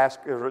is a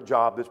task or a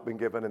job that's been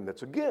given and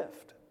it's a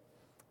gift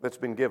that's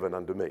been given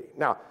unto me.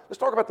 Now, let's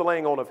talk about the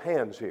laying on of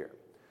hands here.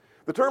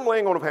 The term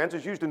laying on of hands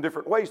is used in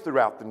different ways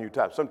throughout the New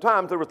Testament.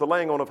 Sometimes there was the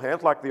laying on of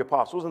hands like the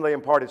apostles and they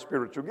imparted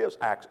spiritual gifts.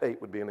 Acts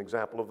 8 would be an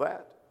example of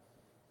that.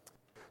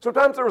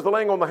 Sometimes there was the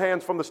laying on the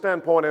hands from the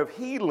standpoint of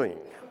healing.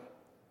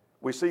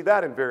 We see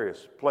that in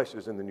various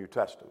places in the New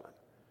Testament.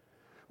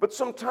 But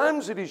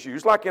sometimes it is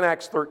used, like in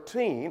Acts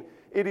 13,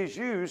 it is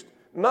used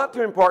not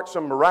to impart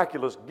some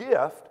miraculous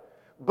gift,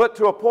 but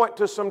to appoint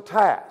to some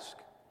task.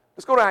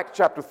 Let's go to Acts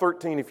chapter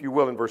 13, if you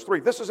will, in verse 3.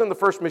 This is in the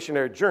first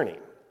missionary journey.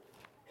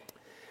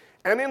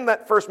 And in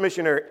that first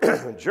missionary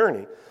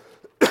journey,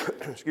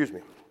 excuse me,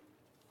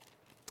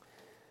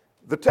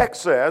 the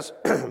text says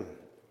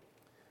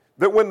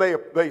that when they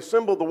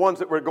assembled the ones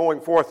that were going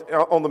forth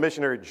on the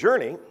missionary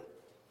journey,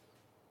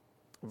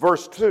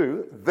 verse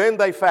 2, then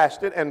they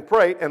fasted and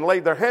prayed and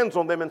laid their hands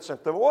on them and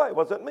sent them away.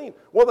 What does that mean?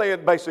 Well, they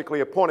had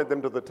basically appointed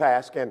them to the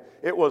task, and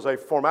it was a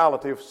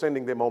formality of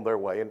sending them on their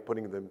way and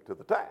putting them to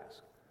the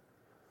task.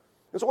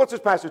 And so what's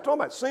this passage talking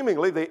about?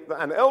 Seemingly,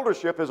 an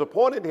eldership has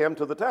appointed him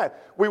to the task.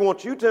 We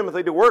want you,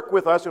 Timothy, to work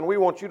with us, and we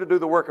want you to do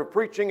the work of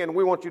preaching, and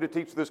we want you to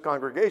teach this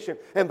congregation,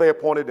 and they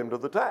appointed him to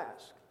the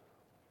task.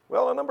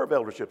 Well, a number of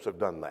elderships have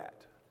done that.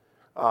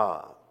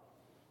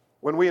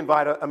 When we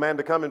invite a man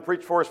to come and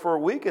preach for us for a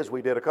week, as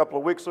we did a couple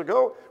of weeks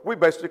ago, we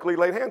basically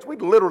laid hands. We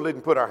literally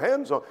didn't put our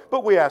hands on,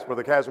 but we asked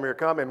Brother Casimir to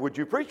come, and would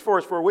you preach for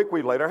us for a week?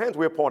 We laid our hands.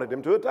 We appointed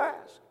him to a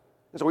task.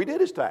 And so he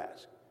did his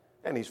task,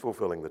 and he's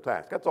fulfilling the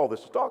task. That's all this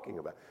is talking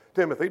about.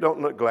 Timothy,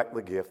 don't neglect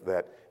the gift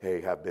that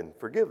you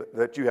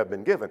have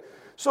been given.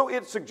 So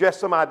it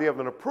suggests some idea of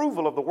an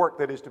approval of the work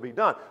that is to be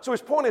done. So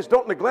his point is,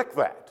 don't neglect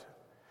that.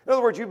 In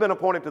other words, you've been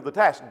appointed to the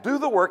task. Do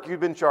the work you've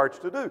been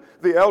charged to do.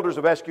 The elders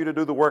have asked you to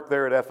do the work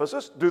there at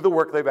Ephesus. Do the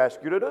work they've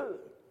asked you to do.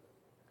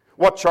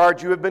 What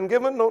charge you have been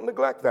given, don't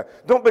neglect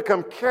that. Don't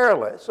become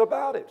careless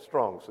about it,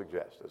 Strong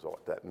suggests is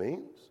what that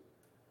means.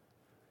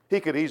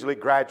 He could easily,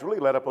 gradually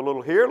let up a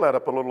little here, let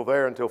up a little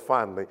there, until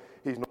finally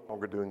he's no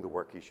longer doing the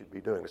work he should be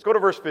doing. Let's go to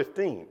verse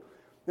 15.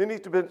 You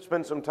need to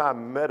spend some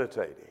time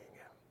meditating.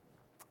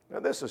 Now,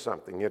 this is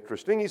something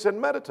interesting. He said,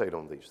 meditate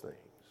on these things.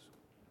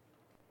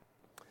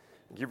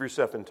 Give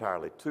yourself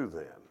entirely to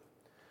them.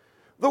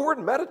 The word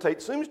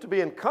meditate seems to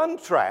be in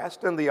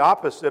contrast and the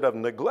opposite of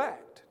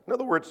neglect. In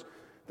other words,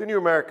 the New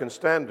American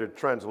Standard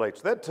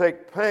translates that,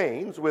 take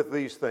pains with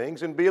these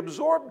things and be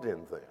absorbed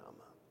in them.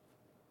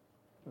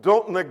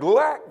 Don't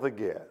neglect the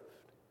gift,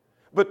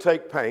 but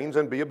take pains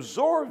and be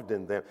absorbed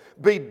in them.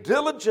 Be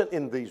diligent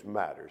in these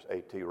matters,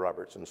 A.T.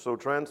 Robertson so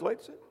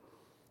translates it.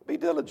 Be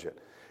diligent.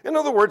 In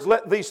other words,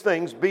 let these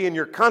things be in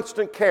your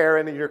constant care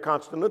and in your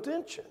constant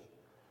attention.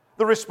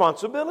 The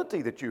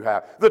responsibility that you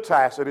have, the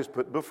task that is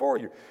put before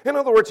you. In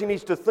other words, he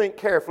needs to think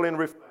carefully and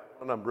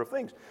reflect on a number of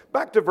things.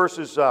 Back to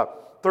verses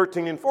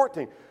 13 and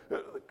 14.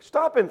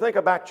 Stop and think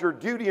about your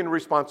duty and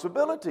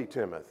responsibility,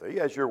 Timothy,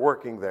 as you're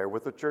working there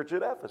with the church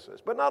at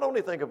Ephesus. But not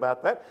only think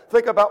about that,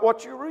 think about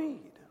what you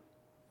read.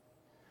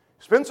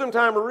 Spend some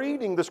time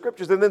reading the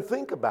scriptures and then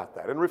think about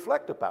that and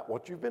reflect about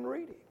what you've been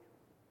reading.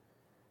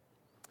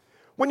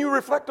 When you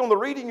reflect on the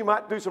reading, you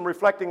might do some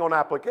reflecting on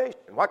application.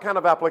 What kind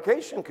of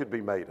application could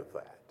be made of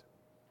that?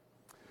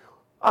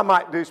 I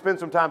might spend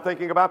some time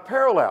thinking about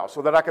parallels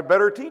so that I could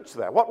better teach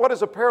that. What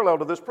is a parallel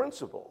to this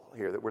principle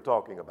here that we're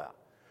talking about?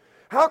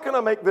 How can I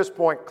make this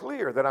point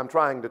clear that I'm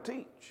trying to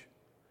teach?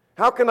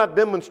 How can I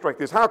demonstrate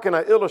this? How can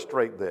I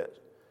illustrate this?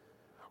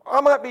 I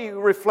might be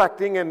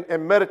reflecting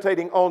and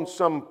meditating on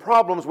some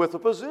problems with a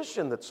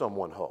position that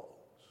someone holds.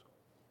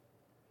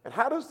 And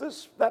how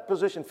does that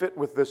position fit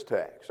with this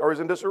text? Or is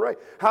it in disarray?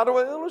 How do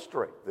I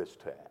illustrate this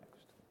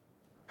text?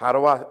 How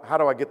do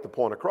I get the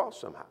point across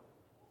somehow?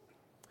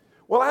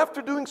 Well,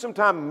 after doing some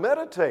time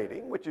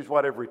meditating, which is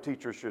what every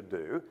teacher should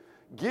do,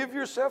 give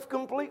yourself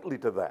completely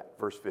to that,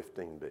 verse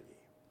 15b.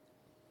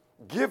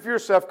 Give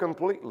yourself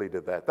completely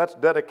to that. That's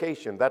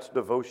dedication. That's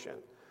devotion.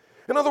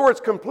 In other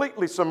words,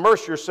 completely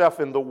submerge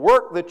yourself in the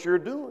work that you're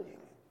doing.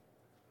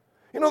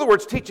 In other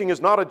words, teaching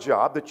is not a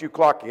job that you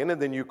clock in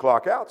and then you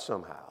clock out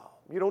somehow.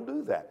 You don't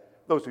do that.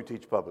 Those who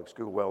teach public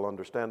school well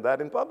understand that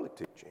in public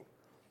teaching.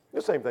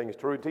 The same thing is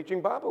true in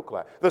teaching Bible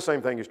class. The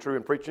same thing is true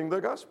in preaching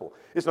the gospel.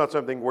 It's not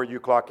something where you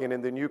clock in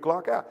and then you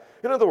clock out.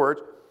 In other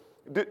words,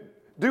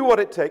 do what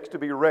it takes to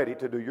be ready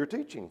to do your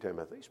teaching,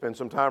 Timothy. Spend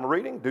some time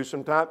reading,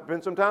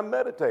 spend some time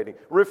meditating,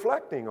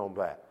 reflecting on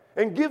that.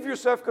 And give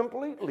yourself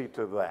completely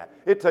to that.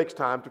 It takes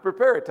time to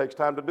prepare. It takes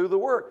time to do the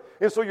work.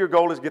 And so your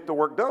goal is get the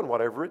work done,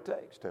 whatever it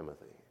takes,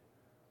 Timothy.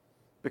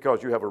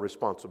 Because you have a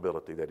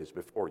responsibility that is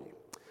before you.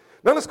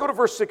 Now let's go to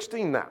verse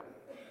 16 now.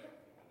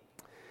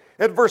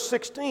 At verse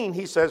 16,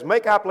 he says,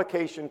 make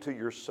application to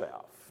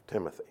yourself,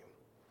 Timothy.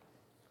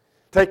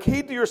 Take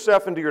heed to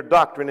yourself and to your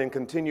doctrine and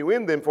continue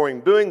in them, for in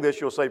doing this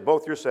you'll save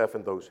both yourself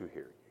and those who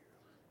hear you.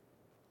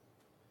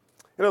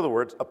 In other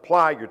words,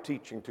 apply your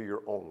teaching to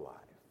your own life,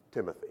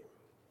 Timothy.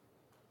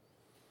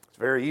 It's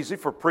very easy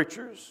for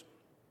preachers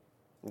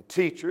and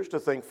teachers to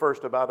think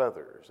first about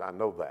others. I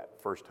know that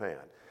firsthand.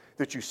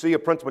 That you see a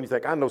principle and you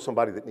think, I know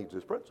somebody that needs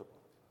this principle.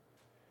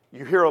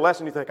 You hear a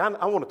lesson, you think, I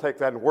want to take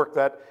that and work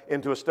that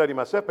into a study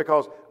myself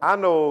because I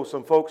know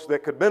some folks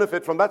that could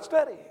benefit from that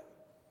study.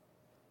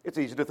 It's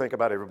easy to think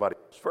about everybody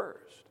else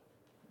first.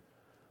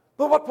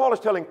 But what Paul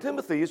is telling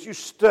Timothy is you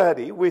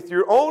study with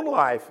your own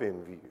life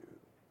in view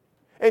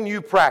and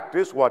you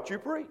practice what you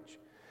preach.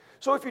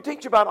 So if you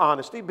teach about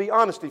honesty, be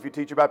honest. If you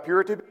teach about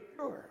purity, be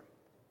pure.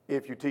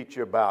 If you teach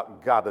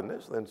about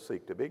godliness, then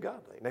seek to be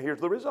godly. Now here's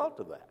the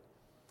result of that.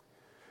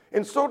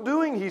 In so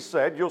doing, he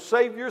said, you'll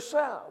save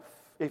yourself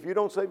if you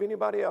don't save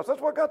anybody else. That's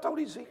what God told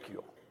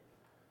Ezekiel.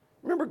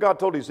 Remember, God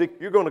told Ezekiel,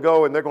 you're going to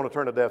go and they're going to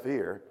turn a deaf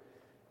ear.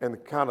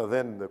 And kind of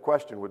then the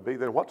question would be,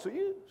 then what's the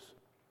use?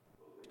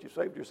 At least you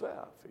saved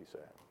yourself, he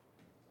said.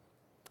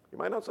 You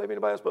might not save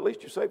anybody else, but at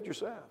least you saved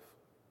yourself.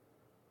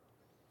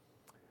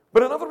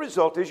 But another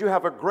result is you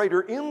have a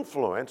greater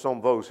influence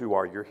on those who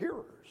are your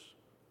hearers.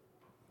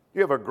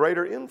 You have a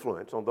greater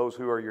influence on those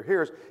who are your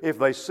hearers if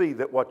they see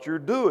that what you're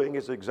doing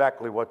is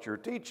exactly what you're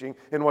teaching,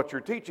 and what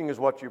you're teaching is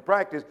what you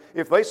practice.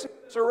 If they see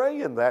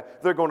disarray in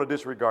that, they're going to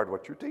disregard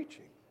what you're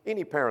teaching.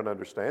 Any parent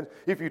understands.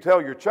 If you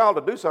tell your child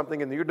to do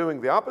something and you're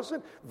doing the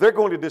opposite, they're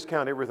going to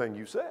discount everything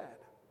you said.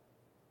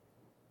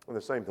 And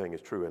the same thing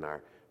is true in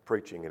our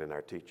preaching and in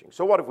our teaching.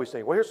 So what have we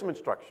seen? Well, here's some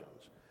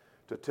instructions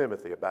to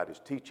Timothy about his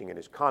teaching and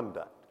his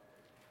conduct.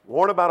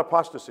 Warn about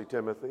apostasy,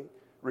 Timothy.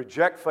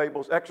 Reject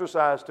fables.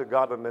 Exercise to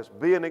godliness.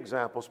 Be an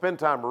example. Spend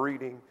time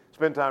reading.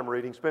 Spend time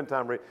reading. Spend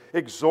time reading.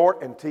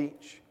 Exhort and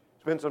teach.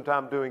 Spend some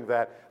time doing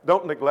that.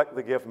 Don't neglect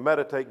the gift.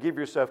 Meditate. Give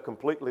yourself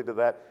completely to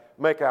that.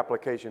 Make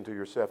application to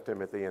yourself,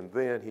 Timothy. And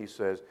then he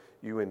says,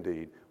 you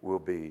indeed will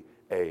be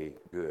a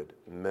good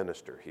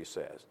minister, he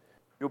says.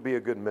 You'll be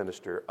a good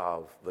minister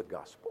of the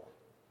gospel.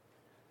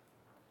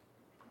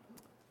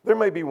 There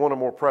may be one or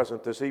more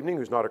present this evening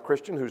who's not a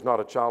Christian, who's not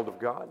a child of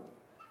God.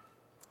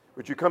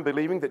 Would you come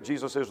believing that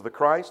Jesus is the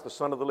Christ, the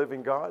Son of the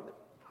living God?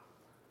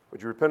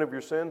 Would you repent of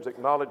your sins,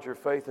 acknowledge your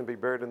faith, and be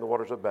buried in the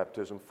waters of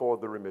baptism for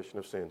the remission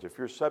of sins? If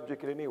you're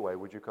subject in any way,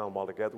 would you come all together?